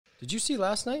Did you see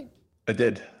last night? I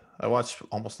did. I watched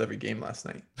almost every game last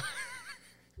night.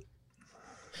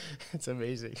 It's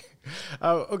amazing.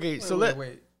 Okay, so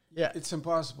wait. Yeah. It's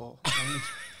impossible.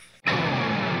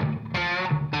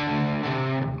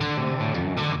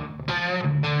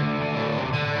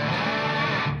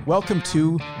 Welcome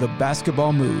to The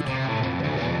Basketball Mood.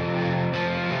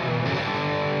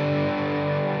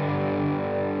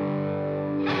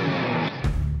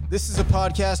 This is a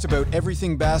podcast about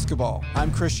everything basketball. I'm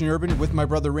Christian Urban with my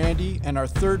brother Randy, and our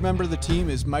third member of the team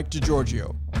is Mike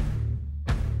DiGiorgio.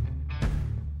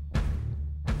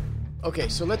 Okay,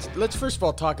 so let's first of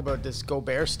all talk about this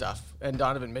Gobert stuff and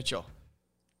Donovan Mitchell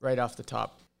right off the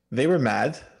top. They were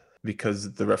mad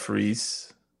because the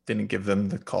referees didn't give them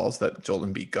the calls that Joel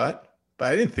Embiid got,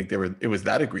 but I didn't think it was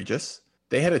that egregious.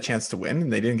 They had a chance to win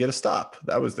and they didn't get a stop.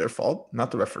 That was their fault, not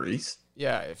the referees.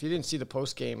 Yeah, if you didn't see the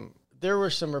post game, there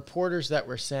were some reporters that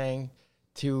were saying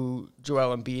to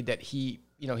Joel Embiid that he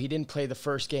didn't play the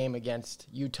first game against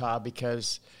Utah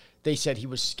because they said he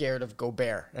was scared of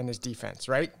Gobert and his defense,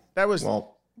 right? That was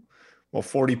well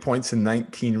 40 points and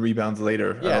 19 rebounds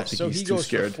later. Yeah, I don't think so he's he too goes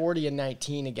scared. for 40 and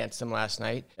 19 against them last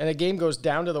night, and the game goes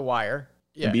down to the wire.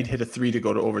 Yeah. Embiid hit a 3 to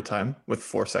go to overtime with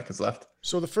 4 seconds left.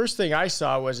 So the first thing I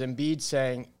saw was Embiid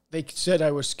saying, they said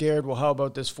I was scared. Well, how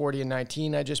about this 40 and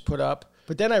 19 I just put up?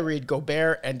 But then I read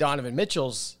Gobert and Donovan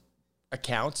Mitchell's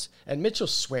accounts, and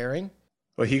Mitchell's swearing.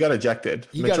 Well, he got ejected.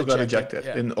 Mitchell got ejected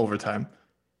yeah. in overtime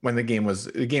when the game was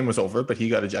over, but he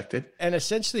got ejected. And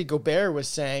essentially Gobert was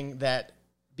saying that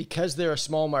because they're a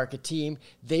small market team,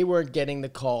 they weren't getting the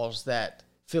calls that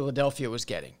Philadelphia was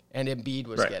getting and Embiid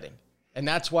was getting. And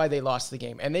that's why they lost the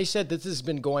game. And they said that this has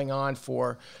been going on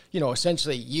for,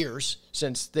 essentially years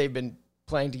since they've been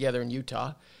playing together in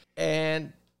Utah.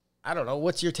 And I don't know.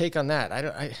 What's your take on that?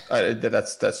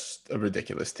 That's a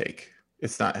ridiculous take.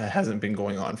 It hasn't been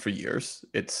going on for years.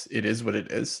 It is what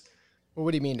it is. Well,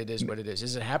 what do you mean it is what it is?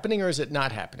 Is it happening or is it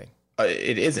not happening?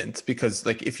 It isn't, because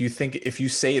if you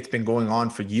say it's been going on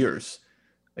for years,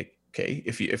 okay,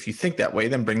 if you think that way,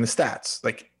 then bring the stats.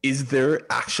 Is there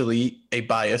actually a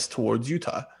bias towards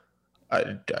Utah?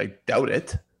 I doubt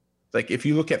it. If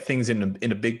you look at things in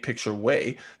a big picture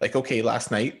way, okay, last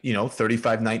night,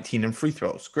 35-19 in free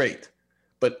throws, great.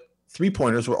 But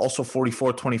 3-pointers were also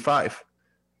 44-25.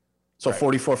 So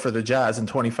 44 for the Jazz and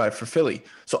 25 for Philly.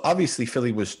 So obviously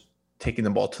Philly was taking the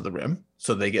ball to the rim,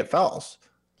 so they get fouls.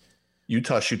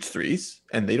 Utah shoots threes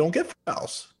and they don't get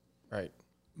fouls. Right.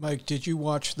 Mike, did you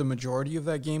watch the majority of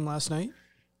that game last night?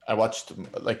 I watched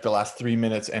the last 3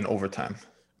 minutes and overtime.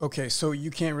 Okay, so you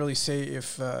can't really say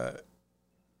if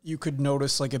you could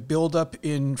notice a buildup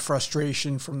in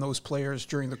frustration from those players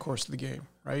during the course of the game,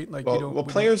 right?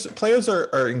 Players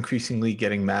are increasingly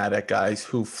getting mad at guys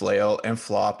who flail and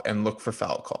flop and look for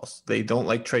foul calls. They don't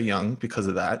like Trae Young because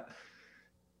of that.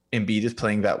 Embiid is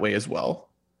playing that way as well.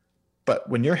 But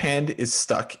when your hand is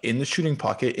stuck in the shooting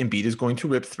pocket, Embiid is going to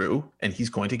rip through and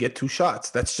he's going to get 2 shots.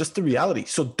 That's just the reality.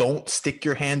 So don't stick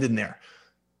your hand in there.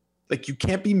 You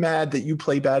can't be mad that you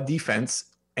play bad defense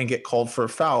and get called for a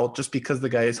foul just because the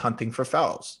guy is hunting for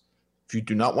fouls. If you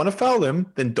do not want to foul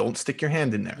him, then don't stick your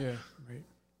hand in there. Yeah, right.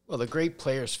 Well, the great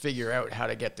players figure out how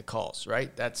to get the calls,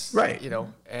 right? That's right.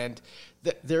 And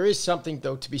there is something,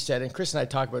 though, to be said, and Chris and I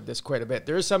talk about this quite a bit.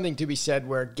 There is something to be said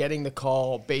where getting the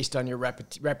call based on your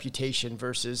reputation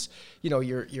versus,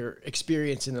 your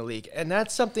experience in the league. And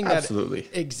that's something that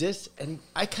exists, and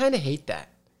I kind of hate that.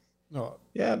 No.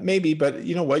 Yeah, maybe, but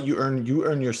you know what? You earn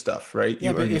your stuff, right?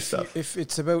 Yeah, you but earn your stuff. If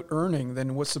it's about earning,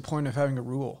 then what's the point of having a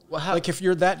rule? Well, if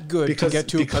you're that good to get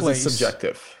to a place, because it's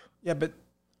subjective. Yeah, but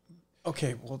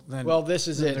okay, well then. Well, this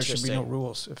is then interesting. There should be no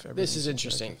rules. This is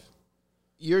interesting.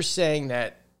 You're saying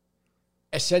that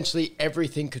essentially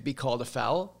everything could be called a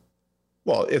foul?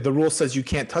 Well, if the rule says you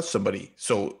can't touch somebody,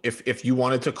 so if you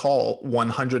wanted to call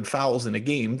 100 fouls in a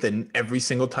game, then every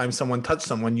single time someone touched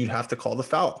someone, you'd have to call the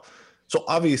foul. So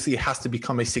obviously it has to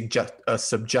become a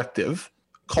subjective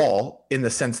call in the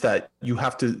sense that you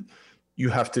have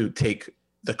to take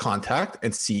the contact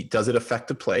and see, does it affect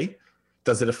the play?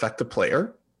 Does it affect the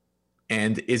player?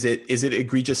 And is it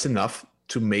egregious enough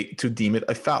to deem it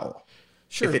a foul?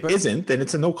 Sure, if it isn't, then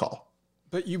it's a no call.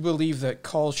 But you believe that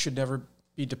calls should never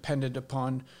be dependent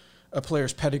upon a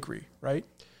player's pedigree, right?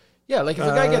 Yeah, if a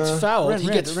guy gets fouled, he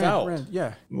gets fouled.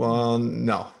 Yeah. Well,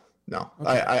 no.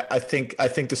 Okay. I think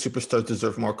the superstars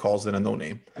deserve more calls than a no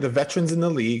name. The veterans in the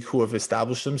league who have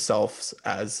established themselves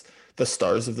as the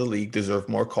stars of the league deserve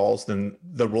more calls than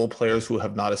the role players who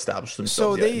have not established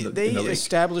themselves. So yet they in the league.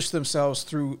 established themselves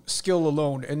through skill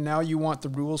alone, and now you want the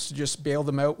rules to just bail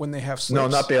them out when they have slips? No,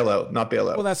 not bail out.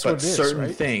 Well, that's what it is, certain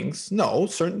right? things.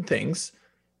 Certain things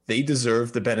they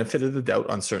deserve the benefit of the doubt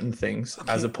on certain things,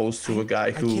 as opposed to a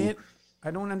guy who. I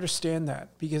don't understand that,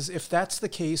 because if that's the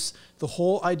case, the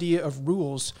whole idea of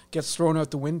rules gets thrown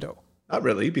out the window. Not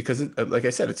really, because like I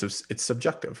said, it's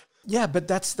subjective. Yeah, but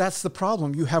that's the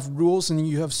problem. You have rules and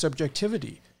you have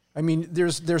subjectivity. I mean,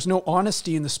 there's no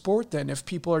honesty in the sport then if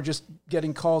people are just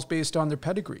getting calls based on their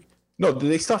pedigree. No,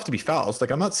 they still have to be fouls. Like,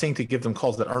 I'm not saying to give them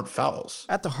calls that aren't fouls.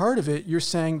 At the heart of it, you're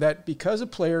saying that because a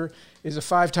player is a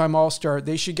 5-time All-Star,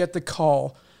 they should get the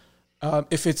call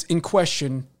if it's in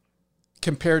question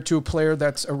compared to a player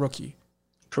that's a rookie.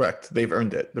 Correct. They've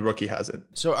earned it. The rookie hasn't.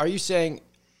 So are you saying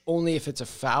only if it's a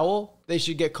foul they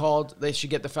should get called, they should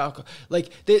get the foul call?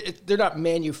 Like, they're not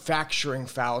manufacturing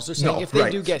fouls. They're saying if they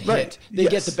do get hit, they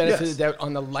get the benefit of the doubt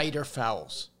on the lighter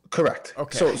fouls. Correct.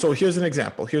 Okay. So here's an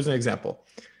example.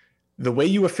 The way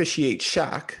you officiate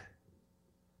Shaq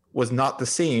was not the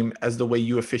same as the way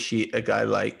you officiate a guy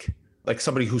like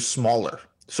somebody who's smaller.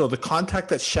 So the contact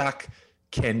that Shaq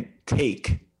can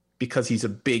take, because he's a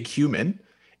big human,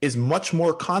 is much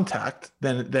more contact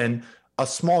than a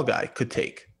small guy could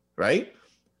take, right?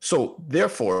 So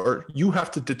therefore, you have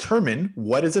to determine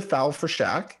what is a foul for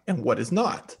Shaq and what is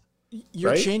not.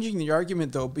 You're changing the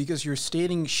argument, though, because you're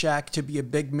stating Shaq to be a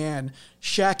big man.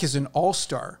 Shaq is an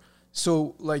all-star.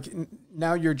 So, like,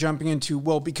 now you're jumping into,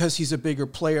 well, because he's a bigger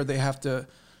player, they have to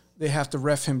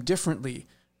ref him differently.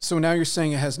 So now you're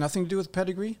saying it has nothing to do with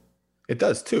pedigree? It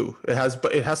does too.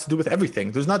 But it has to do with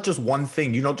everything. There's not just one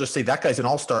thing. You don't just say that guy's an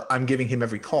all-star, I'm giving him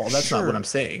every call. That's not what I'm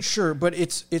saying. Sure, but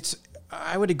it's.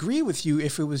 I would agree with you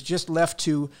if it was just left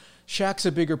to Shaq's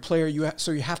a bigger player.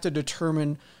 So you have to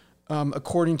determine,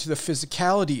 according to the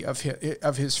physicality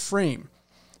of his frame,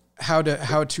 how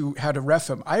to ref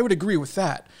him. I would agree with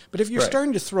that. But if you're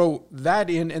starting to throw that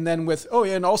in, and then with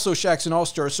and also Shaq's an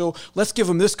all-star, so let's give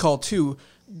him this call too.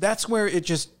 That's where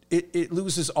it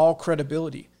loses all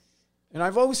credibility. And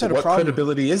I've always had a problem. What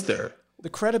credibility is there? The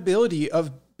credibility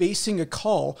of basing a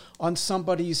call on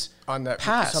somebody's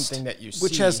past, something that you see,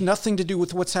 which has nothing to do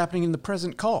with what's happening in the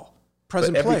present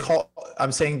play. Call,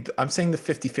 I'm saying the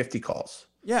 50-50 calls.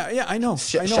 Yeah, I know.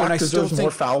 Shaq and I deserves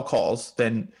more foul calls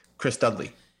than Chris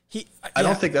Dudley. I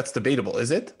don't think that's debatable,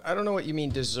 is it? I don't know what you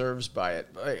mean deserves by it.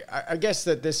 I guess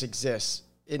that this exists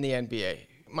in the NBA.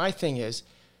 My thing is,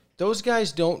 those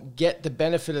guys don't get the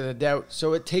benefit of the doubt,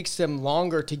 so it takes them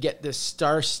longer to get this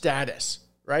star status,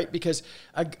 right? Because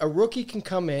a rookie can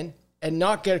come in and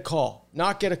not get a call, and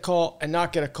not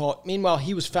get a call. Meanwhile,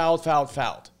 he was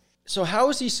fouled. So how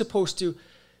is he supposed to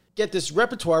get this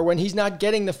repertoire when he's not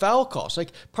getting the foul calls?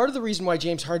 Like, part of the reason why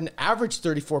James Harden averaged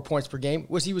 34 points per game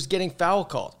was he was getting foul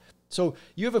called. So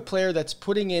you have a player that's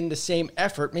putting in the same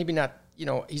effort, maybe not,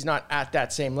 he's not at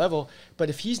that same level, but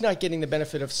if he's not getting the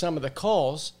benefit of some of the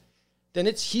calls, then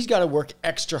he's got to work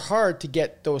extra hard to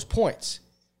get those points.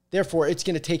 Therefore, it's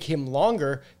going to take him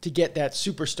longer to get that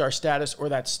superstar status or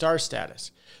that star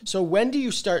status. So when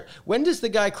does the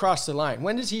guy cross the line?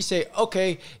 When does he say,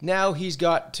 okay, now he's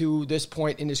got to this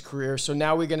point in his career, so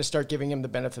now we're going to start giving him the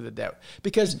benefit of the doubt?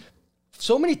 Because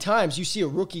so many times you see a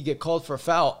rookie get called for a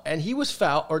foul, and he was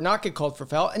fouled, or not get called for a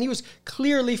foul, and he was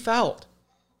clearly fouled.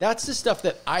 That's the stuff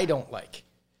that I don't like.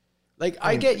 Like,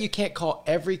 I get you can't call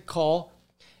every call,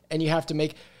 and you have to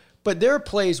make, but there are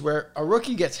plays where a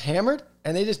rookie gets hammered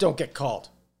and they just don't get called.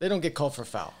 They don't get called for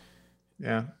foul.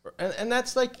 Yeah. And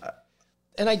that's like,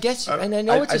 and I guess, and I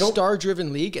know it's a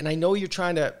star-driven league, and I know you're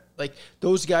trying to, like,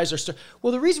 those guys are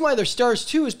well, the reason why they're stars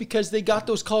too is because they got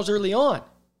those calls early on.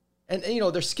 And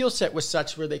their skill set was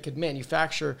such where they could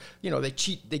manufacture, they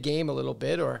cheat the game a little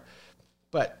bit,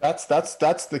 but that's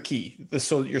the key.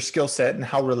 So your skill set and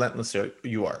how relentless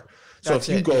you are. So if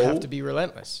you have to be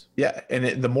relentless. Yeah,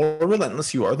 and the more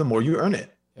relentless you are, the more you earn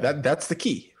it. Yeah. That's the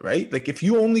key, right? Like, if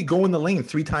you only go in the lane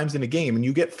 3 times in a game and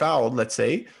you get fouled, let's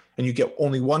say, and you get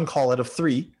only 1 call out of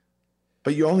 3,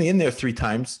 but you're only in there 3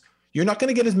 times, you're not going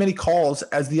to get as many calls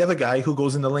as the other guy who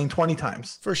goes in the lane 20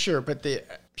 times. For sure, but the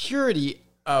purity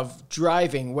of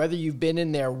driving, whether you've been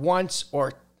in there once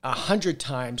or 100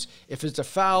 times, if it's a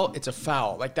foul, it's a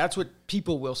foul. Like, that's what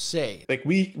people will say. Like,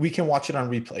 we can watch it on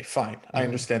replay. Fine. I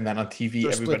understand that on TV.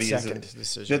 Everybody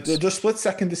they're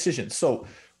split-second decisions. So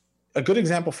a good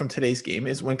example from today's game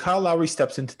is when Kyle Lowry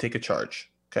steps in to take a charge.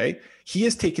 Okay. He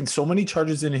has taken so many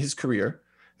charges in his career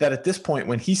that at this point,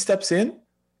 when he steps in,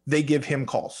 they give him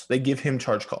calls. They give him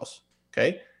charge calls.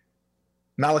 Okay.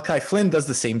 Malachi Flynn does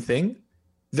the same thing.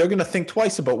 They're going to think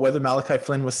twice about whether Malachi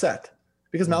Flynn was set,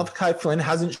 because Malachi Flynn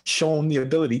hasn't shown the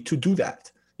ability to do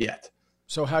that yet.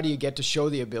 So how do you get to show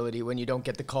the ability when you don't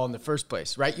get the call in the first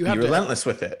place, right? You have to be relentless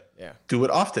with it. Yeah. Do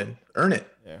it often. Earn it.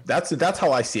 Yeah. That's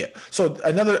how I see it. So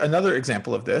another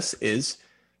example of this is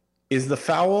is the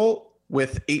foul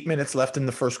with 8 minutes left in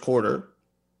the first quarter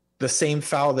the same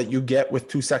foul that you get with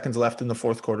 2 seconds left in the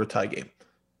fourth quarter tie game?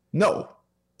 No,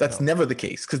 that's never the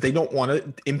case, because they don't want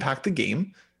to impact the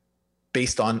game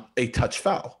based on a touch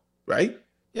foul, right?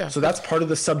 Yeah. So that's part of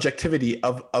the subjectivity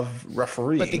of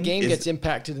refereeing. But the game gets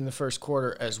impacted in the first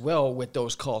quarter as well with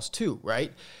those calls too,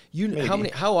 right?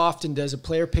 How often does a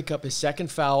player pick up his second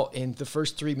foul in the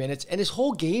first 3 minutes and his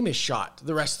whole game is shot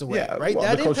the rest of the way, right?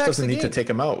 Well, the coach doesn't need to take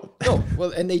him out. No,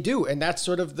 well, and they do, and that's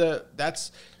sort of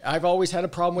I've always had a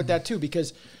problem with that too,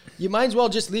 because you might as well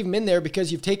just leave him in there because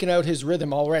you've taken out his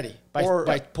rhythm already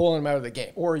by pulling him out of the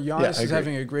game. Or Giannis is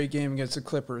having a great game against the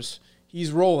Clippers.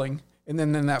 He's rolling. And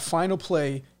then in that final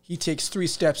play, he takes 3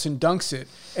 steps and dunks it.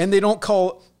 And they don't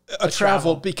call a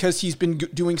travel because he's been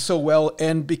doing so well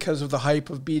and because of the hype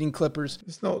of beating Clippers.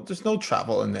 There's no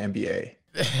travel in the NBA.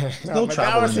 There's no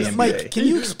travel in the NBA. Mike, can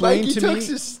you explain to me? He took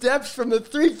his steps from the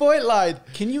 3-point line.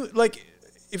 Can you,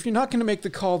 if you're not going to make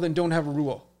the call, then don't have a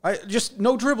rule.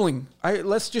 No dribbling.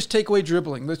 Let's just take away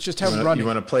dribbling. Let's just have running. You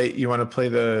want to play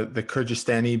the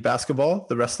Kyrgyzstani basketball,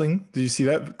 the wrestling? Did you see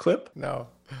that clip? No.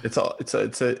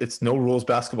 It's no rules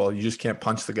basketball. You just can't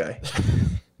punch the guy.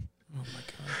 Oh my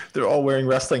God. They're all wearing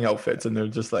wrestling outfits and they're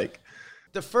just like.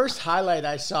 The first highlight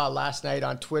I saw last night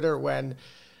on Twitter when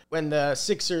the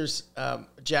Sixers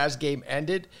Jazz game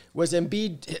ended was an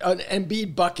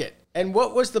Embiid bucket. And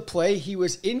what was the play? He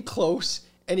was in close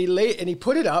and he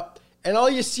put it up, and all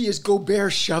you see is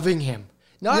Gobert shoving him.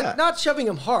 Not shoving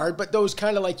him hard, but those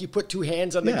kind of like you put 2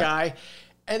 hands on the guy.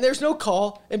 And there's no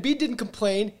call. Embiid didn't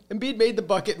complain. Embiid made the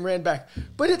bucket and ran back.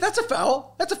 But that's a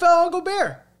foul. That's a foul on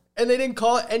Gobert. And they didn't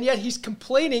call it. And yet he's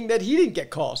complaining that he didn't get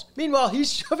calls. Meanwhile,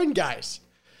 he's shoving guys.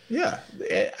 Yeah.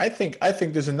 I think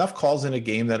there's enough calls in a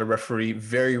game that a referee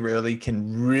very rarely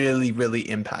can really, really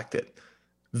impact it.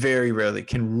 Very rarely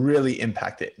can really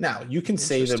impact it. Now, you can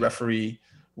say the referee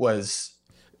was...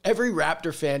 Every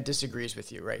Raptor fan disagrees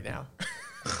with you right now.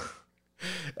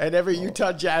 And every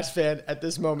Utah Jazz fan at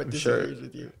this moment disagrees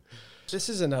with you. This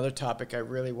is another topic I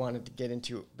really wanted to get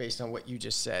into based on what you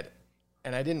just said.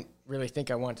 And I didn't really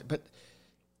think I wanted, but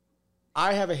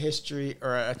I have a history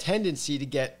or a tendency to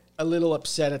get a little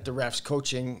upset at the refs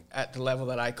coaching at the level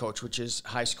that I coach, which is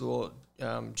high school,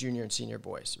 junior and senior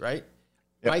boys, right?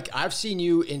 Yep. Mike, I've seen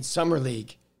you in summer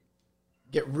league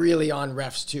get really on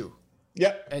refs too.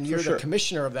 Yeah. And you're the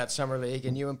commissioner of that summer league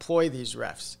and you employ these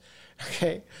refs.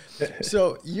 Okay,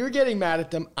 so you're getting mad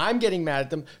at them. I'm getting mad at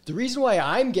them. The reason why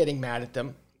I'm getting mad at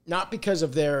them, not because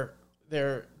of their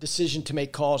decision to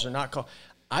make calls or not call,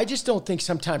 I just don't think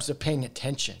sometimes they're paying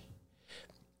attention,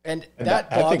 and that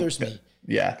bothers me.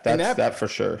 Yeah, that for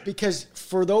sure. Because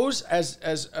for those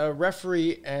as a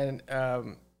referee and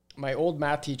my old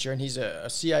math teacher, and he's a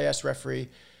CIS referee,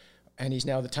 and he's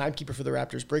now the timekeeper for the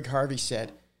Raptors. Brig Harvey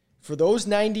said, for those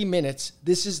 90 minutes,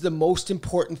 this is the most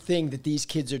important thing that these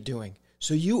kids are doing.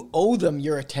 So you owe them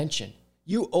your attention.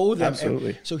 You owe them.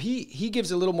 Absolutely. So he gives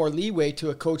a little more leeway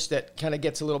to a coach that kind of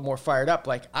gets a little more fired up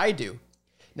like I do.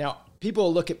 Now, people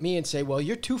will look at me and say, well,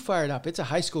 you're too fired up. It's a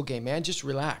high school game, man. Just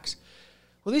relax.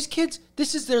 Well, these kids,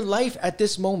 this is their life at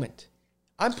this moment.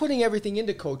 I'm putting everything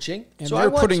into coaching. And so they're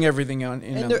putting everything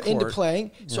into playing.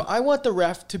 Yeah. So I want the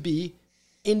ref to be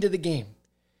into the game.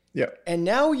 Yeah. And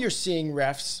now you're seeing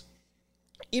refs,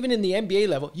 even in the NBA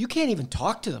level, you can't even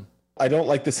talk to them. I don't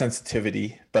like the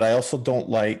sensitivity, but I also don't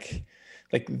like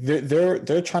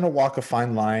they're trying to walk a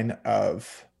fine line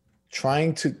of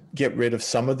trying to get rid of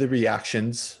some of the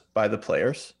reactions by the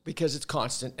players because it's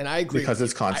constant. And I agree. Because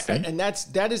it's constant. And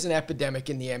that is an epidemic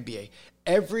in the NBA.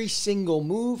 Every single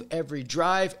move, every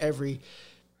drive, every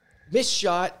missed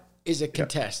shot is a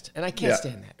contest. And I can't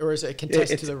stand that. Or is a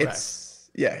contest to the ref.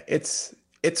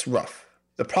 It's rough.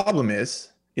 The problem is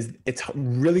it's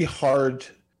really hard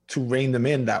to rein them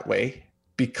in that way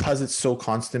because it's so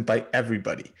constant by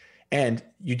everybody. And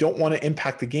you don't want to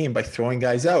impact the game by throwing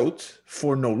guys out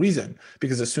for no reason.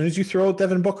 Because as soon as you throw out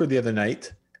Devin Booker the other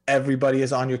night, everybody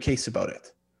is on your case about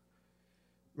it.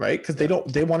 Right? Because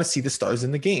they want to see the stars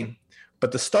in the game.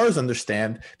 But the stars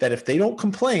understand that if they don't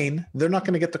complain, they're not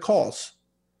going to get the calls.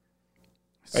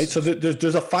 Right? So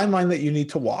there's a fine line that you need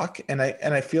to walk. And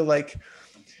I feel like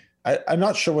I'm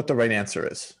not sure what the right answer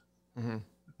is. Mm-hmm.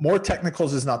 More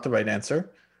technicals is not the right answer,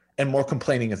 and more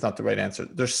complaining is not the right answer.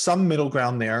 There's some middle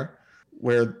ground there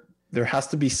where there has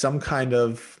to be some kind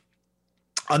of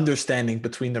understanding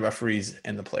between the referees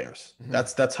and the players. Mm-hmm.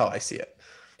 That's how I see it.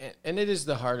 And it is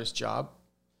the hardest job.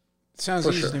 It sounds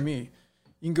easy to me.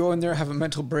 You can go in there, have a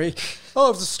mental break.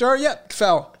 Oh, it's a star? Yeah,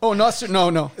 foul. Oh, no,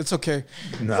 it's okay.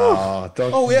 No,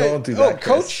 don't do that. Oh,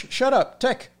 coach, shut up.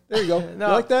 Tech. There you go. No,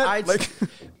 you like that?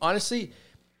 honestly,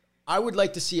 I would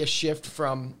like to see a shift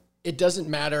from, it doesn't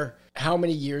matter how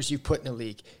many years you put in the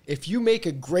league. If you make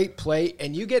a great play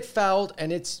and you get fouled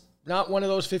and it's not one of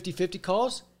those 50-50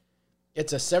 calls,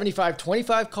 it's a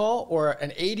 75-25 call or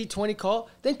an 80-20 call,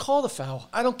 then call the foul.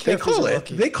 I don't care if it's a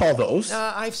rookie. They call those.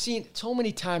 I've seen so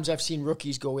many times I've seen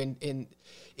rookies go into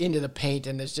the paint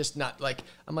and it's just not like,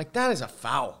 I'm like, that is a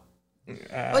foul.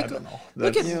 I don't know.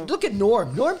 Look at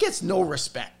Norm. Norm gets no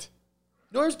respect.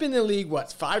 Norm's been in the league,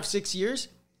 5-6 years?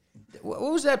 What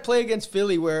was that play against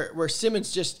Philly where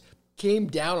Simmons just came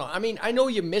down on? I mean, I know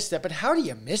you missed that, but how do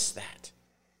you miss that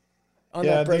on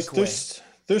that breakaway?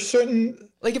 There's certain,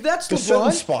 like if that's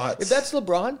LeBron, spots. If that's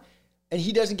LeBron and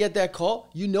he doesn't get that call,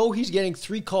 you know he's getting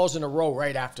 3 calls in a row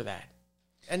right after that.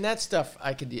 And that stuff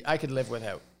I could live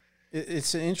without.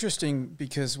 It's interesting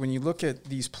because when you look at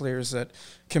these players that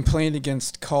complained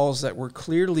against calls that were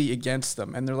clearly against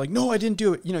them, and they're like, no, I didn't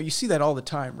do it. You know, you see that all the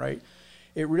time, right?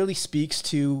 It really speaks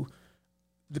to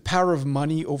the power of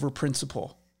money over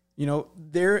principle. You know,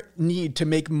 their need to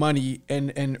make money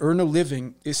and earn a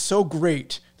living is so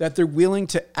great that they're willing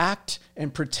to act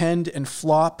and pretend and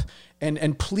flop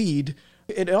and plead.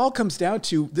 It all comes down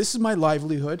to, this is my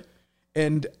livelihood,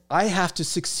 and I have to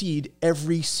succeed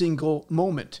every single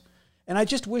moment. And I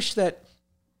just wish that,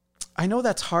 I know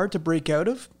that's hard to break out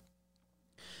of,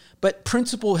 but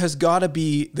principle has got to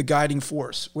be the guiding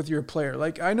force with your player.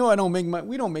 Like, I know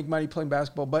we don't make money playing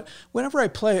basketball, but whenever I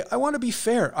play, I want to be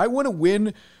fair. I want to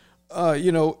win,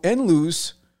 and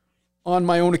lose on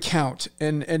my own account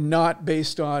and not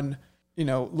based on,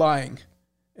 lying.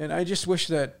 And I just wish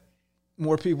that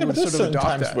more people would sort of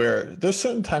adopt that. There's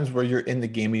certain times where you're in the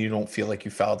game and you don't feel like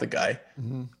you fouled the guy,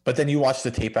 but then you watch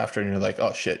the tape after and you're like,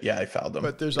 oh shit, yeah, I fouled him.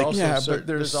 But there's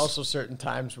also certain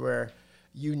times where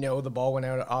the ball went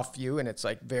out off you and it's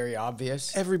like very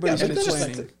obvious. Everybody's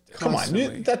complaining. Come on,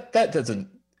 that doesn't.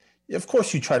 Of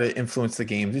course, you try to influence the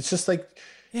game. It's just like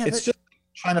just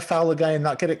trying to foul a guy and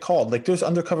not get it called. Like there's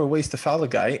undercover ways to foul a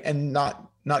guy and not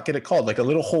get it called. Like a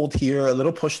little hold here, a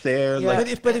little push there.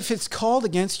 Yeah, but if it's called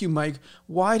against you, Mike,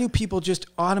 why do people just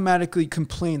automatically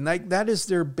complain? Like that is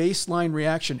their baseline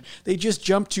reaction. They just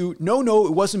jump to no,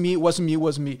 it wasn't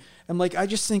me. I'm like, I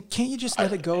just think, can't you just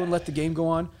let it go and let the game go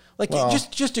on? Like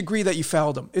just agree that you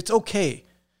fouled them. It's okay.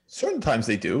 Certain times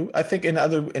they do. I think in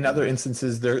other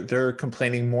instances they're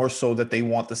complaining more so that they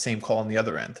want the same call on the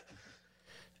other end.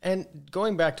 And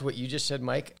going back to what you just said,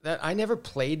 Mike, that I never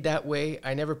played that way.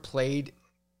 I never played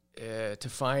to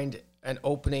find an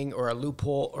opening or a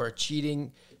loophole or a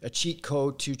cheat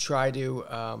code to try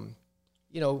to,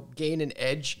 gain an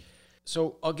edge.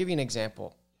 So I'll give you an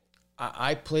example.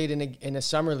 I played in a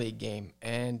summer league game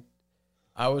and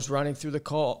I was running through the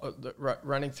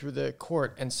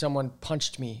court and someone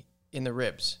punched me in the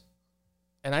ribs.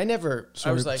 And I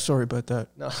was like, sorry about that.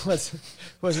 No, it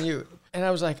wasn't you. And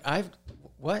I was like,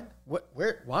 what?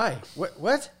 Where? Why?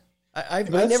 What? I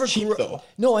never grew up.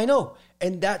 No, I know.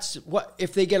 And that's what,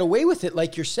 if they get away with it,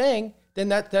 like you're saying, then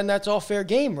that's all fair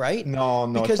game, right? No,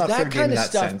 because it's not fair game in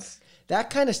that sense. That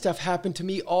kind of stuff happened to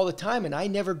me all the time, and I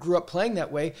never grew up playing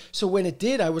that way. So when it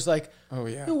did, I was like, oh,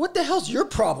 yeah. What the hell's your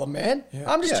problem, man?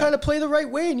 Yeah. I'm just trying to play the right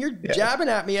way, and you're jabbing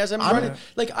at me as I'm running.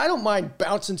 Like, I don't mind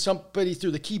bouncing somebody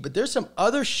through the key, but there's some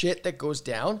other shit that goes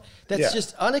down that's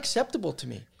just unacceptable to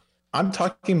me. I'm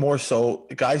talking more so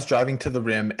guys driving to the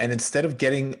rim, and instead of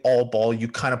getting all ball, you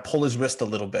kind of pull his wrist a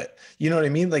little bit. You know what I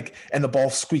mean? Like, and the ball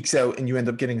squeaks out and you end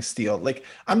up getting a steal. Like,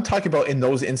 I'm talking about in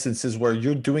those instances where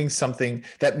you're doing something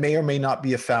that may or may not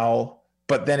be a foul,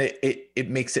 but then it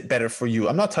makes it better for you.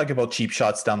 I'm not talking about cheap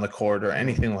shots down the court or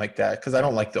anything like that, because I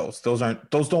don't like those.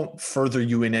 Those don't further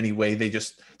you in any way. They're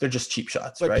just cheap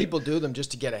shots. But people do them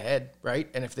just to get ahead, right?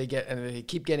 And if they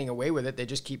keep getting away with it, they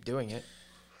just keep doing it.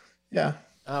 Yeah.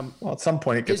 Well, at some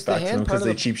point it gets back to them because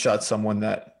they cheap shot someone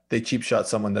that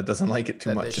doesn't like it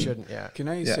too much. They shouldn't. Yeah. Can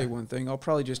I say one thing? I'll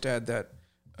probably just add that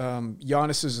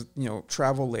Giannis's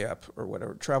travel layup or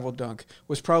whatever, travel dunk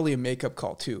was probably a makeup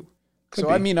call too.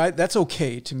 I mean, that's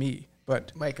okay to me.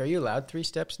 But Mike, are you allowed 3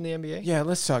 steps in the NBA? Yeah,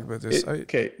 let's talk about this.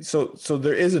 Okay, so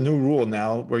there is a new rule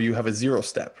now where you have a 0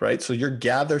 step, right? So your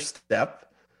gather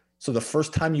step. So the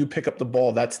first time you pick up the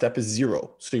ball, that step is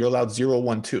 0. So you're allowed 0,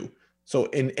 1, 2. So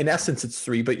in essence, it's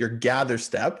 3, but your gather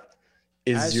step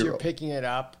is 0. As you're picking it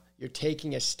up, you're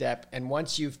taking a step, and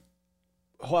once you've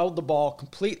held the ball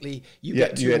completely, you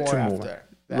get 2 more after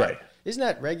that. Right. Isn't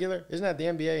that regular? Isn't that the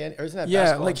NBA? Or isn't that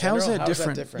basketball like how is that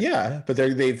different? Yeah, but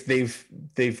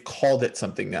they've called it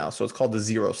something now, so it's called the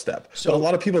 0 step. So but a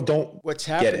lot of people don't. What's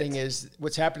happening is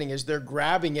they're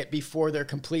grabbing it before they're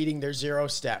completing their 0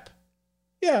 step.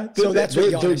 Yeah, so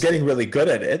they're getting really good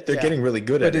at it. They're getting really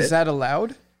good at it. But is that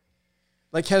allowed?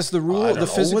 Like, has the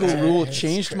physical rule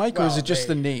changed, Mike, or is it just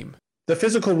the name? The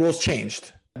physical rules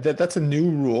changed. That's a new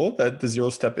rule, that the 0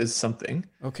 step is something.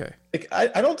 Okay. Like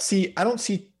I don't see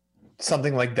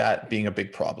something like that being a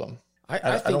big problem.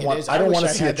 I think it is. I don't want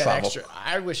to see it travel.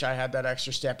 I wish I had that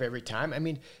extra step every time. I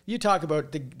mean, you talk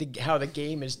about how the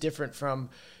game is different from,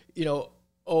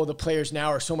 the players now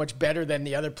are so much better than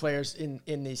the other players in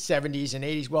the 70s and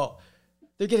 80s. Well,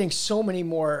 they're getting so many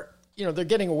more, they're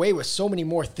getting away with so many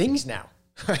more things now.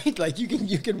 Right, like you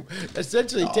can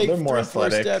essentially take they're more 3-4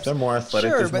 athletic. steps. They're more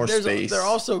athletic. Sure, there's but more space. They're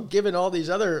also given all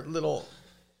these other little.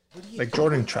 Like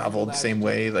Jordan traveled the same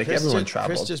way. Like everyone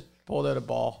traveled. Chris just pulled out a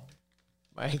ball.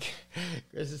 Mike,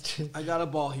 I got a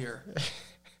ball here.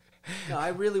 No, I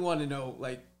really want to know,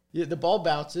 the ball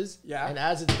bounces. Yeah. And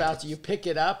as it's bouncing, you pick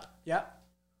it up. Yeah.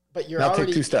 But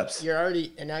take 2 steps.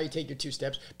 And now you take your 2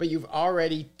 steps, but you've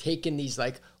already taken these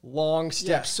long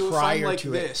steps prior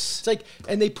to it. It's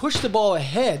and they push the ball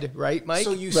ahead, right, Mike?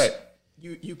 So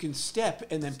you can step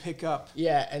and then pick up.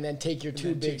 Yeah, and then take your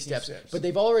 2 big steps. But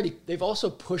they've also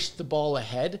pushed the ball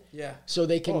ahead. Yeah. So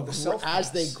they can,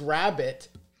 as they grab it,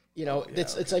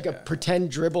 it's like a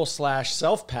pretend dribble /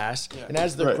 self pass. Yeah. And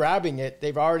as they're grabbing it,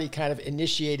 they've already kind of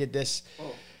initiated this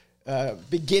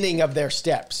beginning of their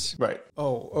steps. Right.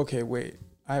 Oh, okay. Wait,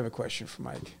 I have a question for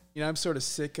Mike. I'm sort of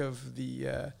sick of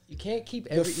the you can't keep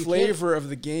the flavor of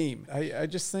the game. I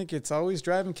just think it's always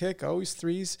drive and kick, always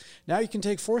threes. Now you can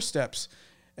take 4 steps,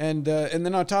 and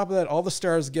then on top of that, all the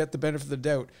stars get the benefit of the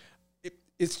doubt.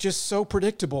 It's just so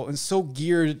predictable and so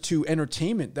geared to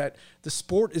entertainment that the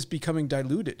sport is becoming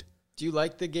diluted. Do you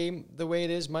like the game the way it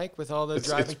is, Mike, with all the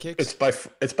drive and kicks?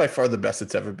 It's by far the best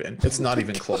it's ever been. It's not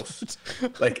even close.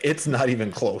 It's not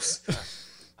even close.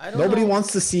 Nobody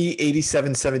wants to see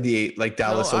 87-78 like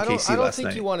Dallas OKC last night. I don't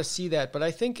think you want to see that, but I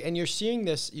think, and you're seeing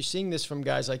this from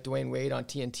guys like Dwayne Wade on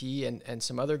TNT and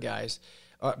some other guys,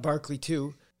 Barkley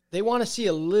too. They want to see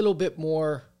a little bit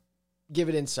more, give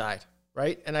it inside,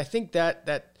 right? And I think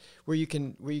that where you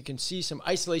can see some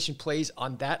isolation plays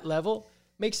on that level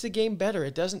makes the game better.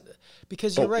 It doesn't,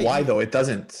 because you're right. Why though? It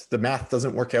doesn't. The math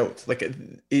doesn't work out.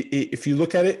 If you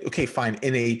look at it, okay, fine.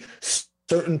 In a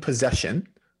certain possession,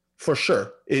 for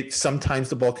sure, sometimes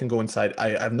the ball can go inside. I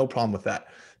have no problem with that.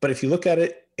 But if you look at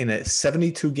it in a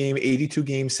 72 game, 82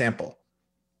 game sample,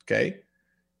 okay,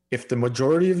 if the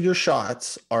majority of your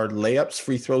shots are layups,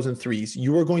 free throws, and threes,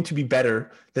 you are going to be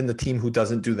better than the team who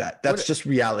doesn't do that. That's just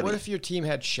reality. What if your team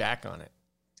had Shaq on it?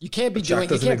 You can't be doing.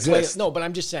 You can't exist. Play. No, but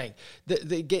I'm just saying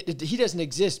he doesn't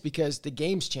exist because the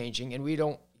game's changing, and we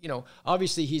don't.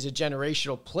 Obviously he's a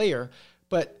generational player,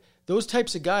 but those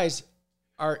types of guys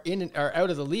are out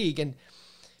of the league. And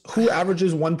who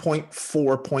averages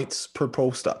 1.4 points per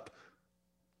post up?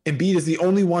 Embiid is the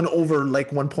only one over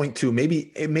 1.2.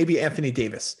 Maybe Anthony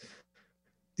Davis.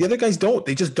 The other guys don't.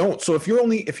 They just don't. So if you're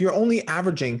only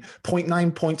averaging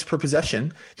 0.9 points per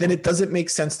possession, then it doesn't make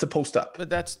sense to post up.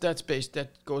 But that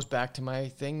goes back to my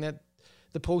thing that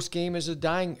the post game is a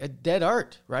dead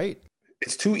art, right?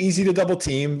 It's too easy to double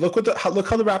team. Look how the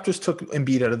Raptors took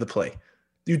Embiid out of the play.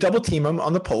 You double team him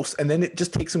on the post, and then it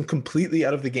just takes him completely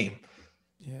out of the game.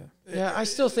 Yeah. I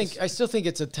still think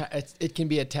it can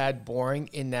be a tad boring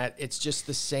in that it's just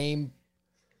the same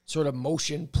sort of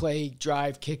motion play,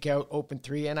 drive, kick out, open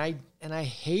three, and I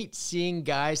hate seeing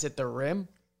guys at the rim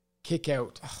kick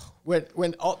out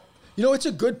when all, it's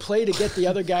a good play to get the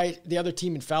other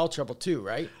team in foul trouble too,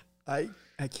 right? I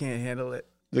can't handle it.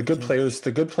 The good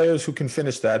players who can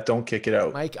finish that don't kick it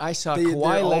out. Mike, I saw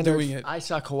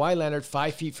Kawhi Leonard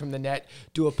 5 feet from the net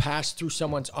do a pass through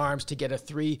someone's arms to get a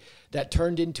 3 that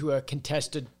turned into a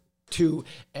contested 2,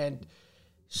 and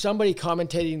somebody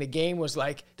commentating the game was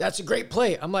like, "That's a great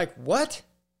play." I'm like, "What?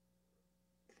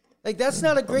 That's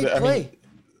not a great play."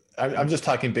 I'm just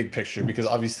talking big picture because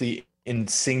obviously in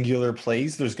singular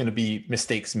plays, there's going to be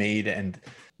mistakes made, and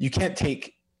you can't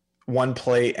take one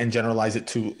play and generalize it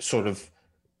to sort of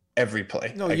every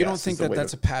play. No, you don't think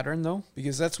that's a pattern though?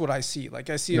 Because that's what I see.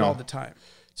 I see it all the time.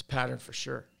 It's a pattern for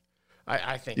sure.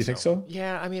 I think. You think so?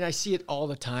 Yeah, I mean, I see it all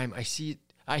the time. I see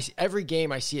it. Every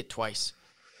game I see it twice.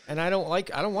 And I don't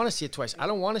want to see it twice. I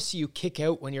don't want to see you kick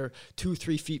out when you're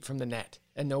 2-3 feet from the net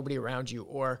and nobody around you,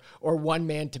 or one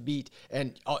man to beat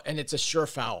and it's a sure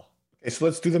foul. Okay, so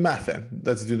let's do the math then.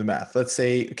 Let's do the math. Let's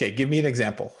say, okay, give me an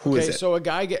example. Who is it? So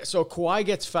Kawhi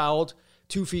gets fouled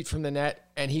 2 feet from the net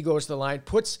and he goes to the line,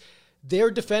 puts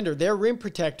their defender, their rim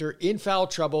protector in foul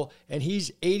trouble, and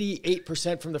he's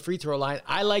 88% from the free throw line.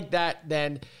 I like that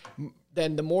than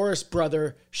the Morris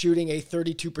brother shooting a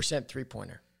 32%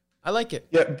 3-pointer. I like it.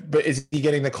 Yeah, but is he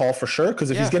getting the call for sure? Because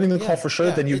if he's getting the call for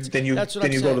sure, then you go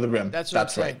to the rim. That's what I'm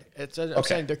saying. Right. I'm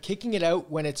saying they're kicking it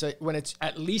out when it's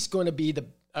at least going to be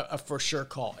a for sure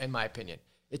call, in my opinion.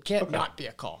 It can't not be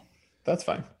a call. That's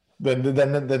fine. Then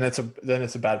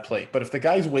it's a bad play. But if the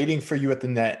guy's waiting for you at the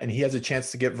net and he has a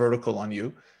chance to get vertical on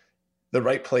you, the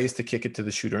right play is to kick it to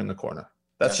the shooter in the corner.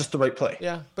 That's just the right play.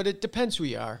 Yeah, but it depends who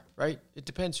you are, right? It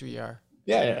depends who you are.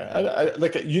 Yeah.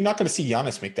 Like you're not going to see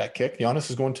Giannis make that kick. Giannis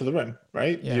is going to the rim,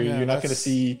 right? Yeah, you're not going to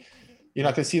see. You're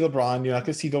not going to see LeBron. You're not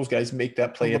going to see those guys make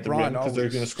that play at the rim because they're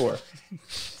going to score.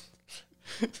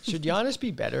 Should Giannis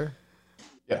be better?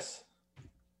 Yes.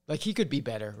 Like he could be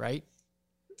better, right?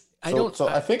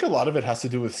 I think a lot of it has to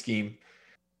do with scheme.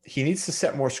 He needs to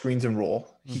set more screens and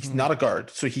roll. He's not a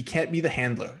guard, so he can't be the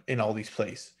handler in all these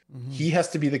plays. He has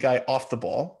to be the guy off the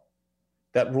ball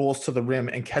that rolls to the rim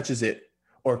and catches it,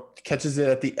 or catches it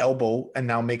at the elbow and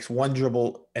now makes one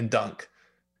dribble and dunk,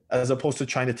 as opposed to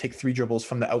trying to take 3 dribbles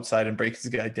from the outside and break his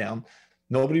guy down.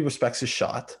 Nobody respects his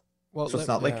shot. Well, so it's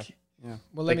not like... Yeah.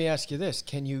 Well, let me ask you this.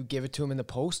 Can you give it to him in the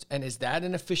post? And is that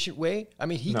an efficient way? I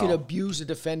mean, he could abuse a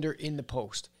defender in the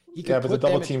post. But the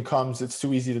double team comes. It's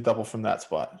too easy to double from that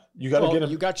spot. You got to get him.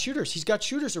 You got shooters. He's got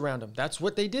shooters around him. That's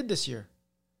what they did this year.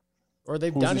 Or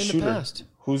they've done in the past.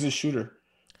 Who's his shooter?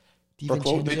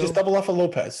 They just double off of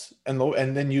Lopez. And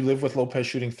then you live with Lopez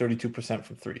shooting 32%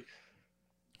 from 3.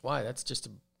 Why? That's just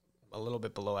a little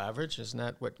bit below average. Isn't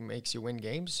that what makes you win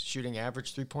games? Shooting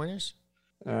average 3-pointers?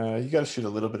 You got to shoot a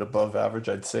little bit above average,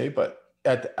 I'd say, but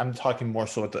I'm talking more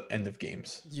so at the end of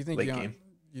games. You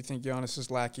think Giannis is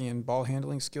lacking in ball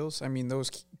handling skills? I mean, those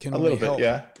can a really little bit,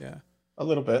 help. yeah, a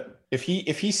little bit. If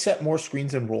he set more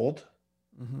screens and rolled,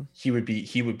 he would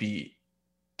be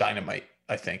dynamite,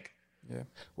 I think. Yeah.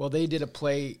 Well, they did a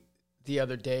play the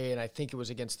other day, and I think it was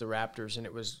against the Raptors, and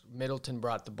it was Middleton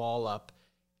brought the ball up.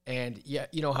 And yeah,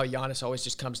 you know how Giannis always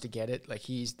just comes to get it, like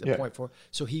he's the point forward.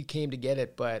 So he came to get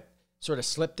it, but sort of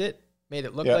slipped it, made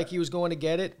it look like he was going to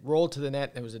get it, rolled to the net,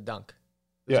 and it was a dunk.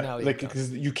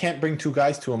 Because you can't bring 2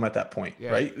 guys to him at that point,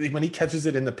 right? When he catches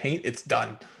it in the paint, it's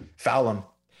done. Foul him.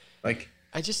 Like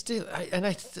I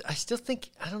still think,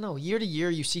 I don't know. Year to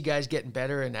year, you see guys getting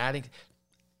better and adding.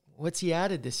 What's he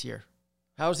added this year?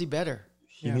 How is he better?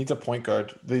 He needs a point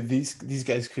guard. These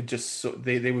guys could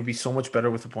they would be so much better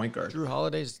with a point guard. Drew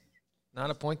Holiday's not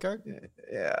a point guard.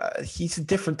 Yeah, he's a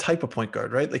different type of point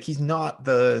guard, right? Like he's not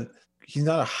a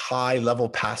high level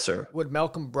passer. Would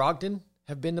Malcolm Brogdon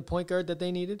have been the point guard that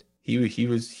they needed?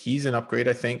 He's an upgrade,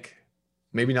 I think.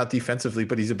 Maybe not defensively,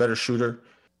 but he's a better shooter.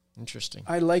 Interesting.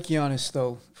 I like Giannis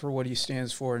though for what he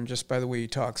stands for, and just by the way he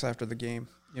talks after the game.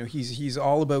 You know, he's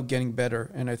all about getting better,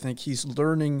 and I think he's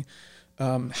learning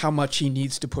how much he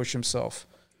needs to push himself.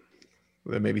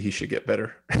 Well, maybe he should get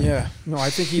better. Yeah, no, I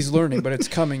think he's learning, but it's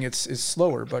coming. It's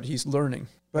slower, but he's learning.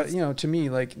 But you know, to me,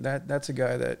 like that's a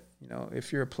guy that, you know,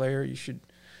 if you're a player, you should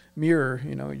mirror,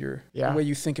 you know, the way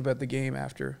you think about the game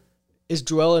after. Is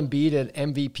Joel Embiid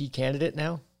an MVP candidate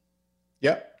now?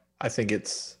 Yeah, I think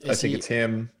it's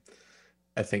him.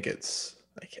 I think it's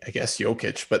I guess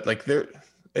Jokic, but like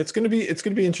it's gonna be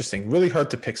interesting. Really hard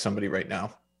to pick somebody right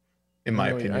now, in my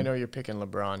opinion. I know you're picking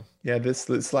LeBron. Yeah,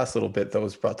 this last little bit though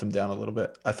has brought them down a little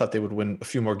bit. I thought they would win a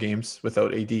few more games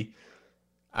without AD.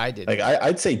 I did. Like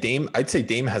I'd say Dame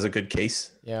has a good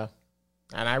case. Yeah,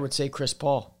 and I would say Chris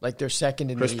Paul. Like they're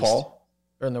second in the East. Chris Paul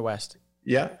or in the West.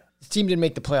 Yeah. The team didn't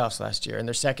make the playoffs last year, and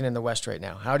they're second in the West right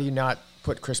now. How do you not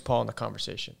put Chris Paul in the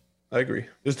conversation? I agree.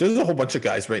 There's a whole bunch of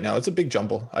guys right now. It's a big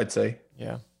jumble, I'd say.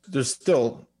 Yeah. There's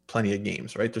still plenty of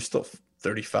games, right? There's still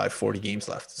 35, 40 games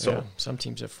left. So some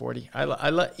teams have 40.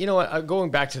 You know what?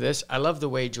 Going back to this, I love the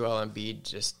way Joel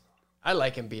Embiid I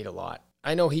like Embiid a lot.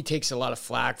 I know he takes a lot of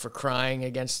flack for crying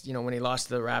against, you know, when he lost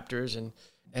to the Raptors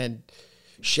and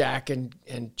Shaq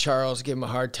and Charles give him a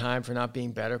hard time for not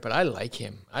being better, but I like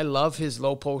him. I love his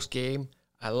low post game.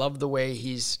 I love the way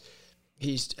he's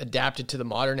adapted to the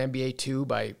modern NBA too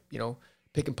by, you know,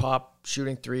 pick and pop,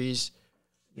 shooting threes,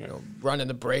 you know, running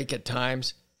the break at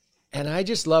times. And I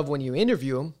just love when you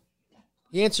interview him,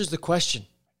 he answers the question.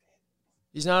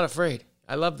 He's not afraid.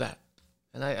 I love that.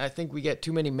 And I think we get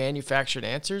too many manufactured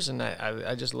answers, and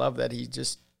I just love that he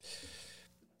just,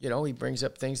 you know, he brings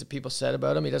up things that people said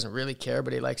about him. He doesn't really care,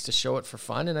 but he likes to show it for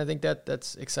fun, and I think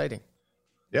that's exciting.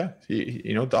 Yeah,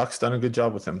 you know, Doc's done a good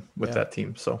job with him, with that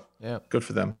team, so good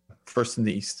for them. First in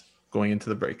the East, going into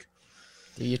the break.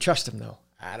 Do you trust him, though?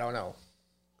 I don't know.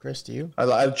 Chris, do you?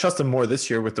 I trust them more this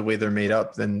year with the way they're made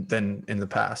up than in the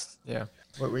past. Yeah.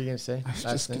 What were you going to say? I was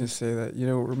just going to say that, you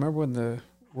know, remember when the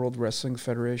World Wrestling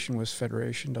Federation was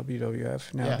Federation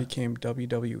WWF, now it became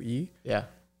WWE? Yeah.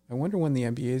 I wonder when the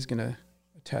NBA is going to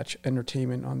attach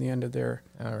entertainment on the end of their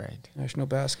All right. National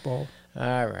Basketball.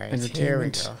 All right. Here we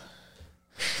Entertainment. go.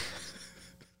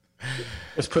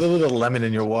 Just put a little lemon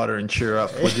in your water and cheer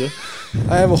up, would you?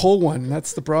 I have a whole one.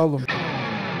 That's the problem.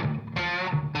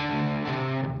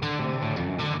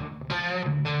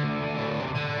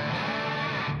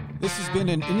 This has been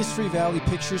an Industry Valley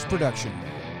Pictures production.